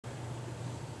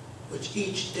which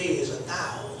each day is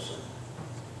 1,000.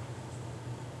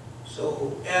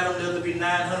 So Adam lived to be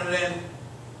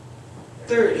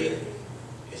 930.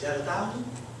 Is that 1,000?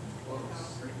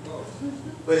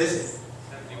 What is it?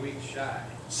 70 weeks shy.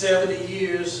 70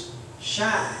 years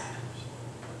shy.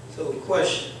 So the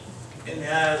question, in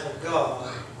the eyes of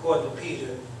God, according to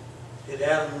Peter, did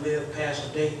Adam live past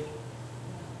a day?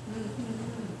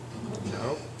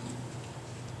 No.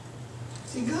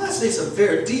 See, God says some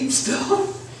very deep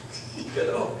stuff. You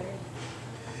know.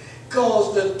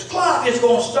 Because the clock is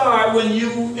going to start when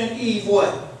you and Eve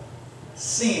what?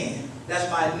 Sin. That's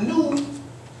my new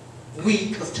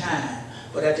week of time.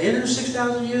 But at the end of the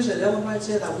 6,000 years, as Ellen White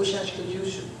said, I wish I could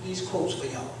use these quotes for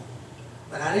y'all.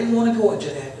 But I didn't want to go into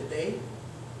that today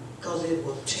because it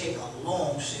will take a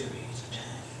long series of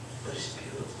time. But it's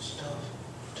beautiful stuff.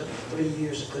 It took 3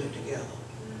 years to put it together.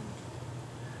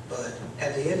 But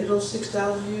at the end of those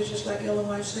 6,000 years, just like Ellen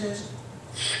White says,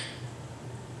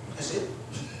 that's it.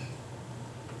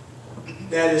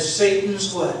 That is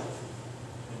Satan's what?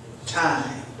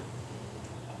 Time.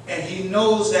 And he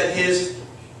knows that his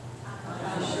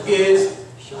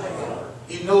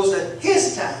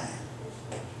time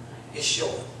is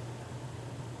short.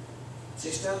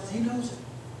 6,000, he knows it.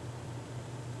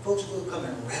 Folks will come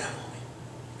and rat up on me.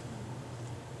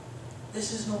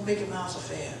 This is no Mickey Mouse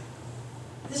affair.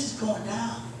 This is going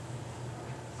down.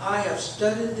 I have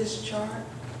studied this chart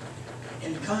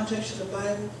in the context of the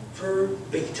Bible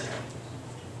verbatim.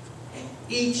 And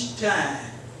each time,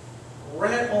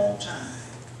 right on time,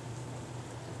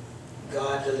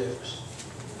 God delivers.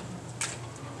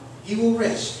 He will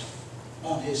rest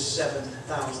on his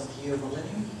 7,000th year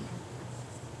millennium.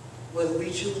 Whether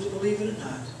we choose to believe it or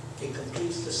not, it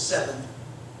completes the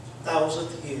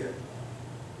 7,000th year,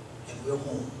 and we're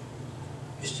home.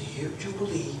 It's the year of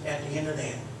Jubilee at the end of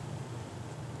that.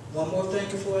 One more thing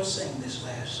before I sing this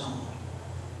last song.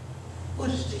 What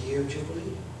is the year of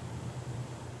Jubilee?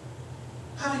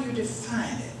 How do you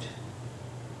define it?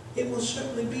 It will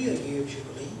certainly be a year of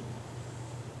Jubilee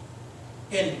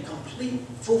in complete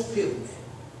fulfillment.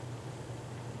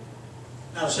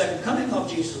 Now the second coming of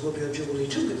Jesus will be a Jubilee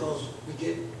too, because we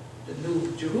get the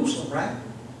new Jerusalem, right?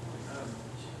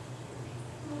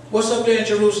 What's up there in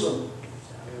Jerusalem?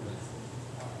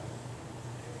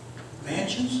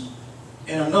 Mansions?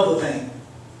 And another thing.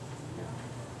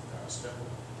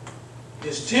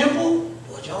 This temple,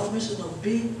 boy, y'all missing a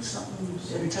big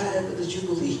something tied with the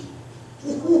Jubilee.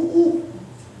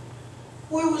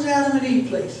 Where was Adam and Eve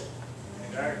placed?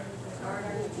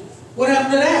 What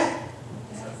happened to that?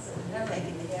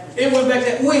 It went back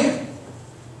that when?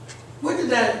 When did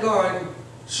that garden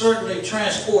certainly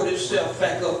transport itself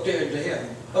back up there into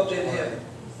heaven? Up there in heaven?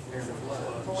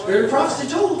 Spirit of prophecy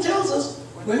tells us.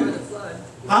 When?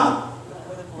 Huh?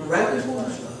 Right before the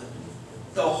flood.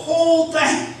 The whole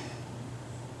thing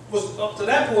was up to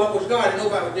that point was God, and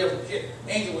nobody was there.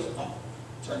 The angel was,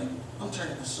 I'm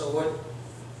turning the sword.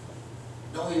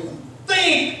 Don't even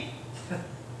think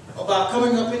about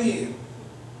coming up in here.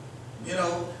 You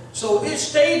know, so it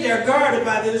stayed there guarded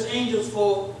by those angels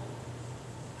for,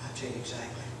 I'll tell you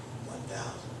exactly,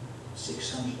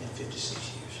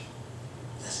 1,656 years.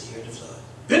 That's the year of the flood.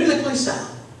 Biblically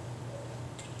sound.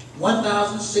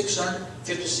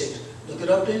 1,656. Look it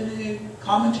up in the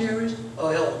commentaries,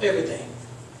 everything.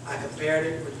 I compared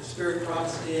it with the Spirit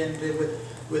prophecy and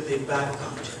with the Bible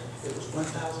commentary. It was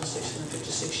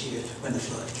 1,656 years when the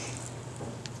flood came.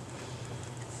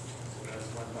 So that's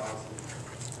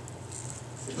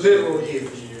 1,000. Literal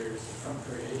years from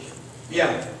creation.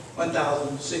 Yeah,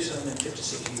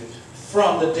 1,656 years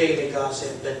from the day that God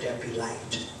said, let there be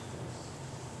light.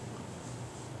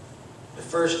 The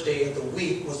first day of the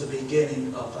week was the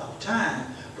beginning of our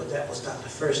time, but that was not the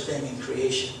first thing in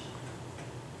creation.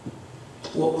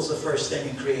 What was the first thing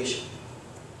in creation?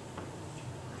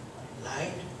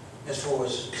 Light, as far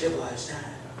as civilized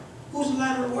time. Who's the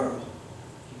light of the world?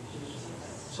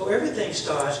 So everything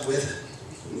starts with,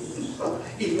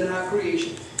 even our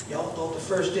creation. Y'all thought the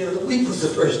first day of the week was the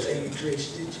first thing in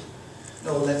creation, didn't you?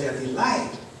 No, let there be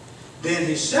light. Then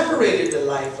he separated the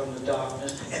light from the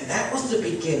darkness, and that was the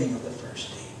beginning of the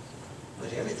first day.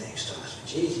 But everything starts with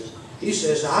Jesus. He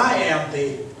says, I am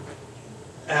the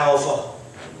Alpha,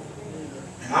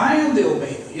 and I am the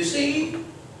Omega. You see,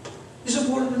 it's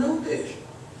important to know this.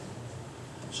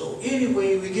 So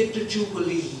anyway, we get to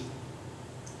Jubilee,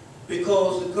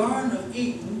 because the Garden of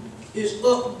Eden is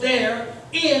up there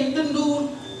in the new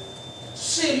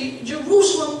city,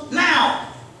 Jerusalem, now.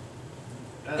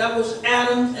 That was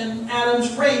Adam and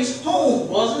Adam's race home,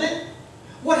 wasn't it?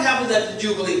 What happens at the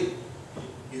Jubilee?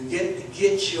 You get to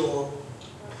get your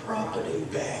property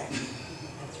back.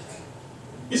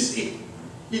 You see,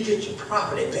 You get your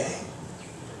property back.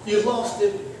 You lost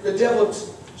it. The devil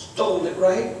stole it,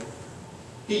 right?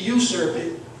 He usurped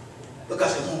it. But God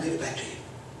said, I'm going to give it back to you.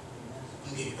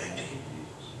 I'm going to give it back to you.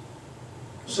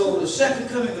 So the second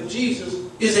coming of Jesus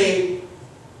is a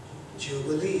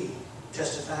jubilee,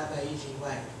 testified by E.G.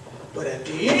 White. But at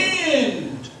the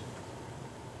end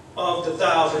of the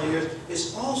 1,000 years,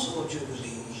 it's also a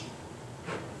jubilee.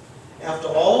 After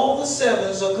all the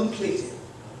sevens are completed,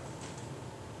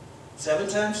 7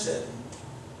 times 7,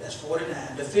 that's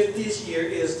 49. The 50th year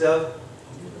is the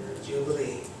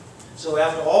jubilee. So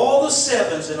after all the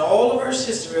sevens in all of Earth's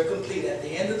history are complete, at the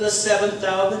end of the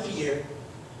 7,000th year,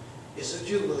 it's a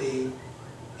jubilee,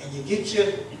 and you get your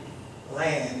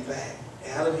land back.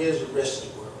 Adam is the rest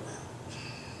of the world now.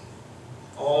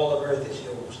 All of Earth is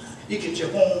yours now. You get your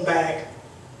home back.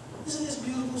 Isn't this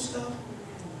beautiful stuff?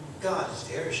 God is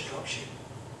very structured.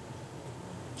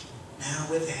 Now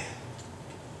with that,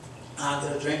 I'll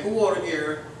get a drink of water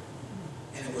here,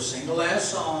 and we'll sing the last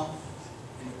song.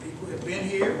 And the people have been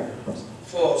here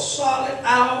for a solid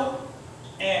hour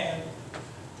and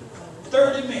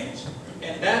 30 minutes.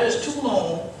 And that is too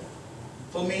long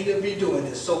for me to be doing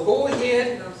this. So go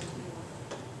ahead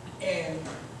and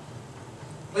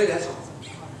play that song.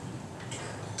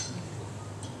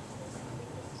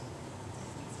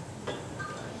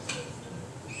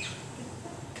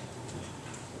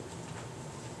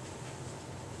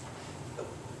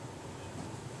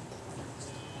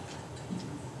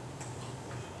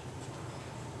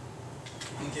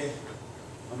 Okay.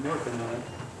 I'm working on it.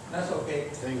 That's okay.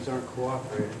 Things aren't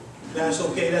cooperating. That's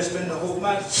okay. That's been the whole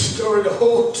my story, the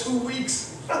whole 2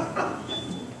 weeks.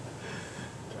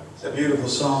 It's a beautiful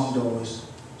song, though. It's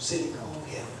City Called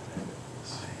Heaven.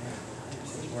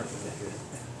 It's working good.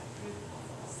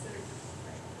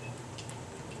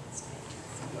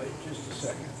 Wait just a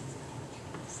second.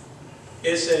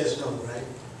 It says no, right?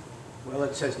 Well,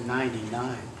 it says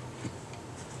 99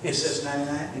 It says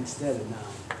 99? instead of 9.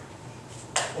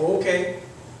 Okay.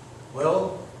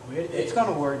 Well, It's going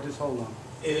to work. Just hold on.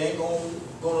 it ain't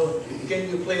gonna, can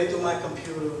you play it through my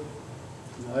computer?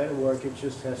 No, it'll work. It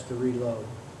just has to reload.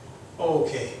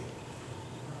 Okay.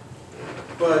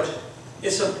 But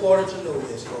it's important to know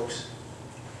this, folks,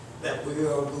 that we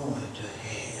are going to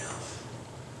have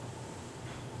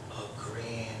a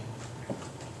grand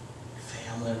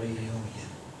family reunion.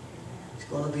 It's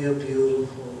going to be a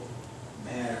beautiful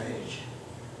marriage.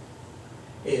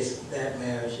 That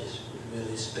marriage is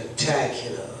really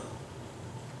spectacular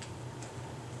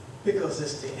because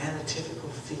it's the antithetical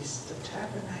feast of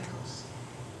tabernacles.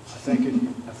 I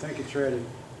think it's ready.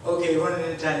 Okay, running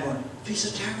into time one. Feast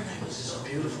of Tabernacles is a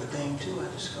beautiful thing too, I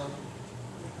discovered.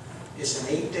 It's an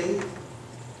 8-day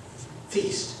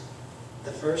feast.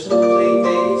 The first of those 8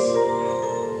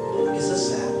 days is a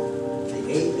Sabbath. The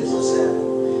 8th is a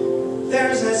Sabbath.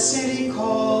 There's a city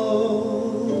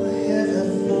called heaven.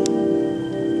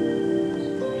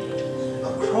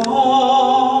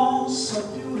 Across a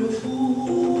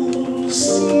beautiful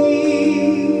sea.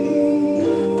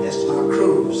 That's our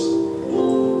cruise.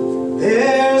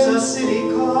 There's a city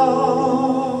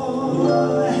called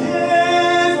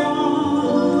heaven,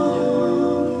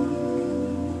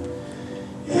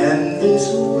 and this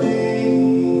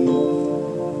way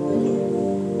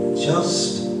just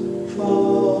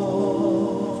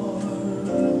for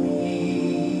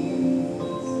me.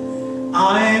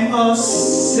 I'm a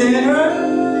sinner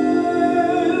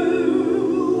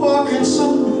walking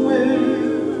somewhere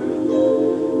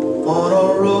on a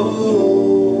road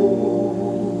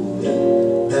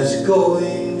that's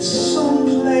going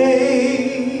someplace,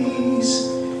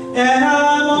 and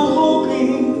I'm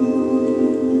hoping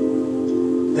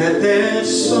that there's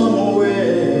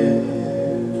somewhere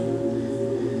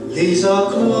these are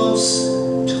close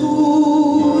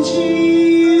to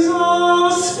Jesus'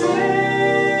 face.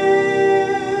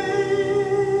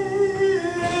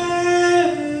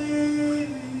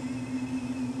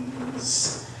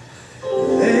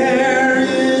 There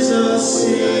is a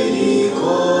city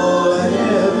called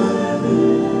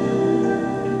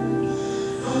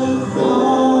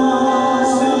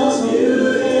across the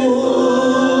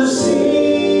beautiful sea.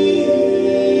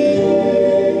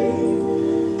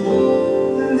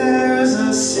 There's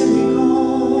a city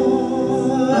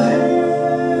called heaven,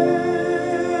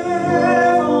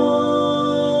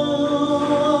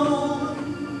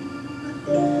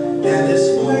 and it's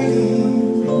waiting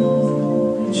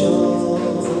just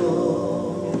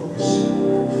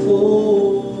for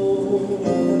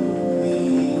me.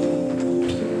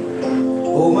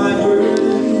 Oh, my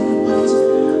burdens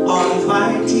are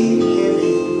mighty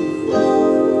heavy,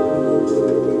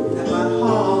 and my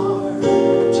heart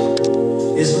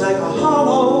is like a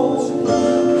hollow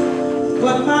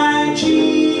But my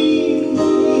Jesus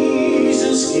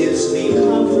gives me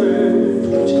comfort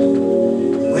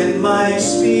when my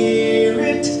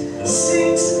spirit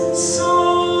sinks so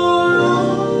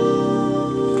low.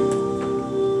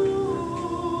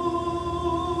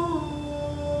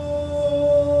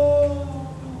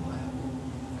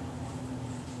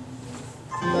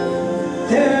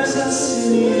 There's a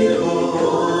city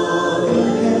called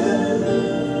heaven,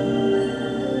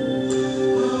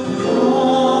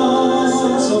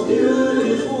 across a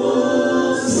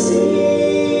beautiful sea.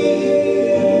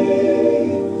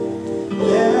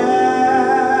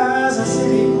 There's a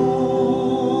city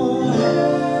called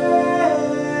heaven,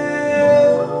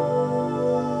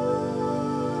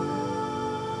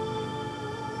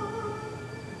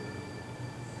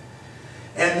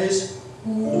 and this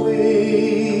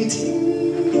waiting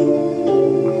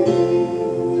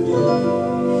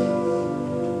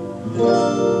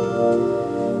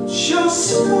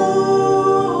just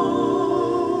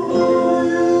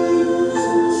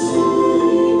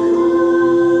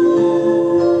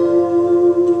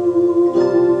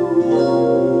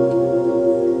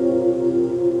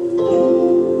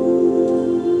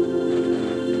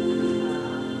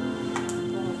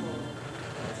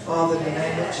Father, in the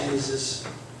name of Jesus,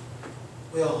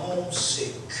 we are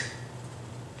homesick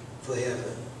for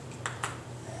heaven.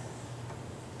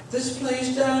 This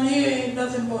place down here ain't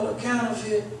nothing but a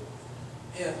counterfeit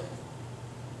heaven.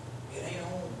 It ain't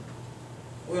home.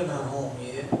 We're not home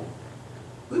yet.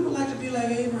 We would like to be like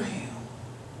Abraham.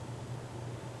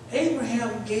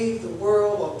 Abraham gave the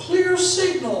world a clear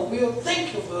signal. We are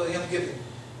thankful for him giving.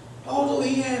 Although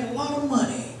he had a lot of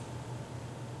money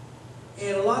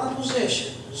and a lot of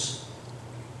possessions,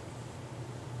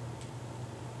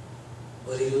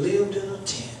 but he lived in a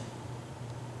tent.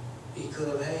 He could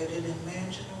have had any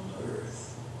mansion on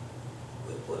earth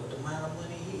with what the amount of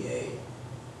money he had.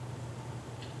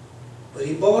 But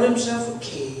he bought himself a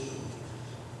cave,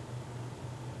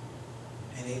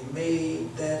 and he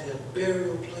made that a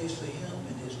burial place for him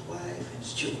and his wife and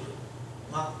his children,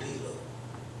 Machpelah.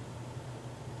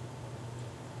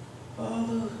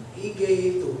 Father, he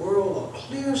gave the world a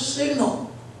clear signal.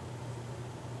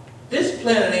 This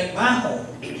planet ain't my home.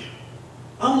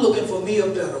 I'm looking for me a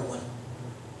better one,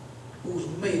 whose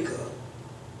maker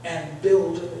and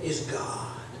builder is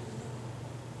God.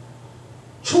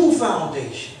 True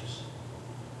foundations.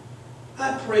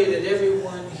 I pray that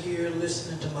everyone here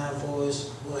listening to my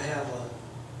voice will have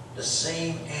the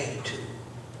same attitude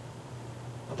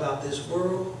about this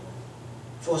world.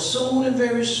 For soon and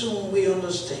very soon we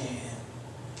understand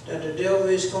that the devil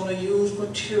is going to use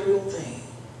material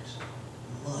things,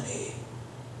 money,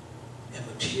 and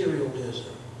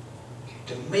materialism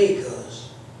to make us,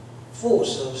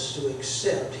 force us to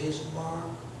accept his mark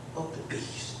of the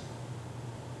beast.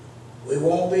 We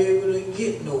won't be able to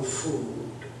get no food.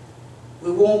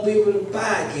 We won't be able to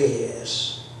buy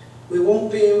gas. We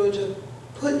won't be able to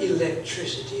put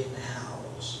electricity in the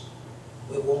house.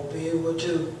 We won't be able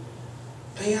to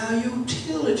pay our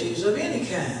utilities of any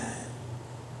kind.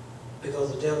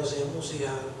 Because the devil said, we'll see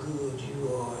how good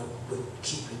you are with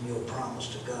keeping your promise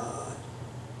to God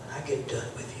when I get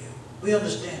done with you. We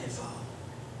understand it, Father.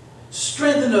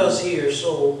 Strengthen us here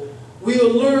so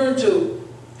we'll learn to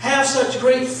have such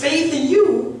great faith in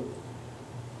you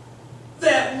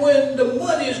that when the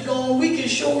money is gone, we can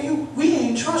show you we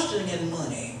ain't trusting in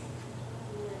money.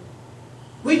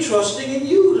 We're trusting in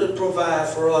you to provide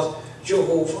for us,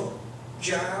 Jehovah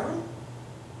Jireh,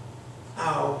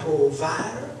 our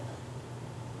provider.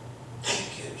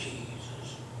 Thank you,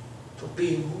 Jesus, for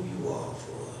being who you are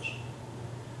for us.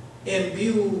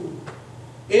 Imbue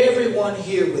everyone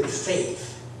here with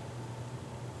faith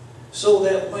so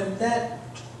that when that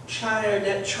trying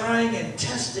and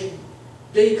testing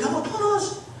day come upon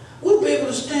us, we'll be able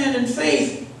to stand in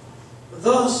faith,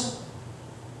 thus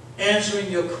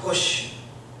answering your question.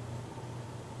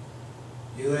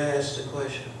 You asked the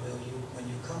question, when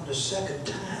you come the second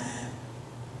time,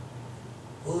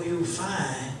 will you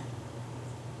find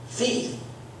faith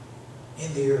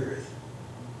in the earth?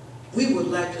 We would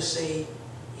like to say,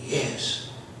 yes,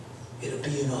 it'll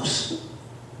be in us.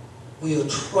 We'll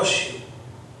trust you.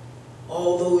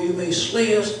 Although you may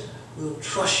slay us, we'll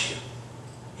trust you.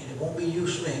 And it won't be you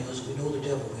slaying us, we know the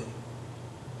devil will.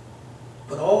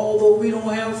 But although we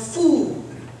don't have food,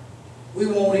 we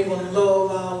won't even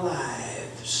love our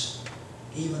lives,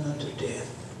 even unto death.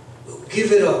 We'll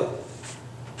give it up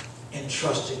and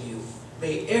trust in you.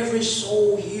 May every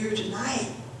soul here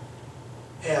tonight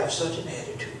have such an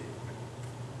attitude.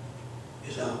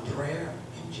 Is our prayer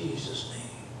in Jesus'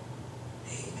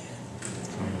 name.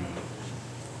 Amen.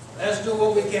 Let's do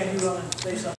what we can. You want to say something?